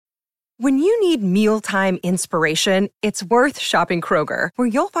When you need mealtime inspiration, it's worth shopping Kroger, where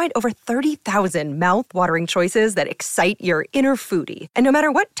you'll find over 30,000 mouth-watering choices that excite your inner foodie. And no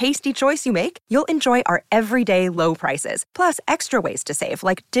matter what tasty choice you make, you'll enjoy our everyday low prices, plus extra ways to save,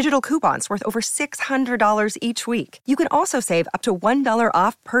 like digital coupons worth over $600 each week. You can also save up to $1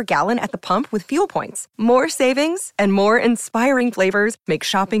 off per gallon at the pump with fuel points. More savings and more inspiring flavors make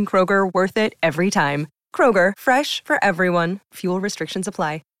shopping Kroger worth it every time. Kroger, fresh for everyone. Fuel restrictions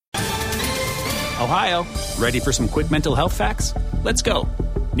apply. Ohio, ready for some quick mental health facts? Let's go.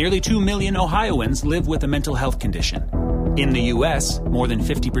 Nearly 2 million Ohioans live with a mental health condition. In the U.S., more than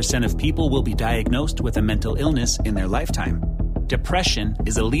 50% of people will be diagnosed with a mental illness in their lifetime. Depression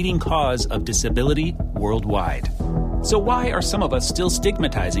is a leading cause of disability worldwide. So why are some of us still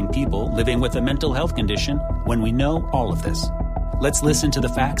stigmatizing people living with a mental health condition when we know all of this? Let's listen to the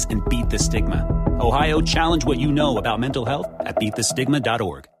facts and beat the stigma. Ohio, challenge what you know about mental health at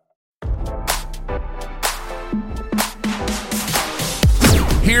beatthestigma.org.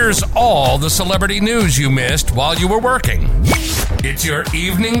 Here's all the celebrity news you missed while you were working. It's your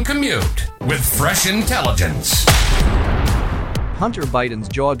evening commute with fresh intelligence. Hunter Biden's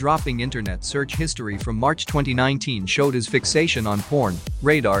jaw-dropping internet search history from March 2019 showed his fixation on porn,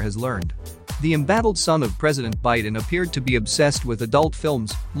 Radar has learned. The embattled son of President Biden appeared to be obsessed with adult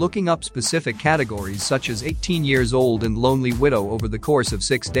films, looking up specific categories such as 18 years old and lonely widow over the course of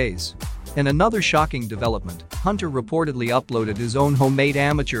 6 days. In another shocking development, Hunter reportedly uploaded his own homemade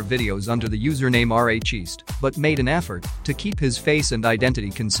amateur videos under the username RHEast, but made an effort to keep his face and identity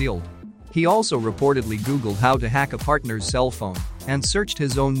concealed. He also reportedly Googled how to hack a partner's cell phone and searched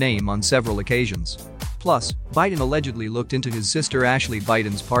his own name on several occasions. Plus, Biden allegedly looked into his sister Ashley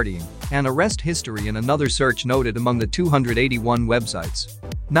Biden's partying and arrest history in another search noted among the 281 websites.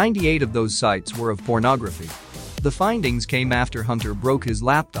 98 of those sites were of pornography. The findings came after Hunter broke his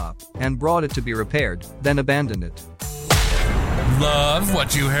laptop and brought it to be repaired, then abandoned it. Love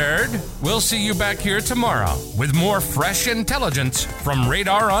what you heard? We'll see you back here tomorrow with more fresh intelligence from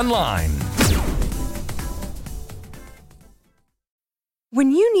Radar Online.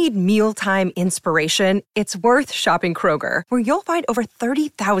 When you need mealtime inspiration, it's worth shopping Kroger, where you'll find over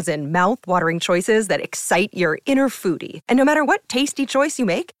 30,000 mouth-watering choices that excite your inner foodie. And no matter what tasty choice you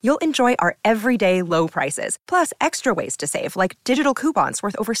make, you'll enjoy our everyday low prices, plus extra ways to save, like digital coupons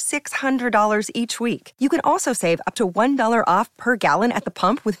worth over $600 each week. You can also save up to $1 off per gallon at the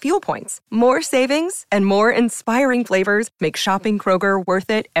pump with fuel points. More savings and more inspiring flavors make shopping Kroger worth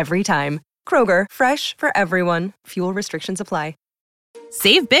it every time. Kroger, fresh for everyone. Fuel restrictions apply.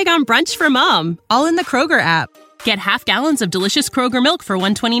 Save big on brunch for mom, all in the Kroger app. Get half gallons of delicious Kroger milk for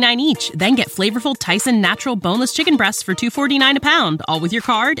 $1.29 each. Then get flavorful Tyson natural boneless chicken breasts for $2.49 a pound, all with your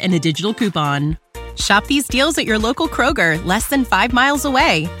card and a digital coupon. Shop these deals at your local Kroger, less than 5 miles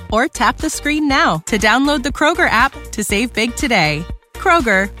away. Or tap the screen now to download the Kroger app to save big today.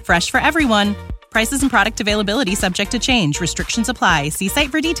 Kroger, fresh for everyone. Prices and product availability subject to change. Restrictions apply. See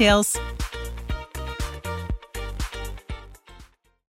site for details.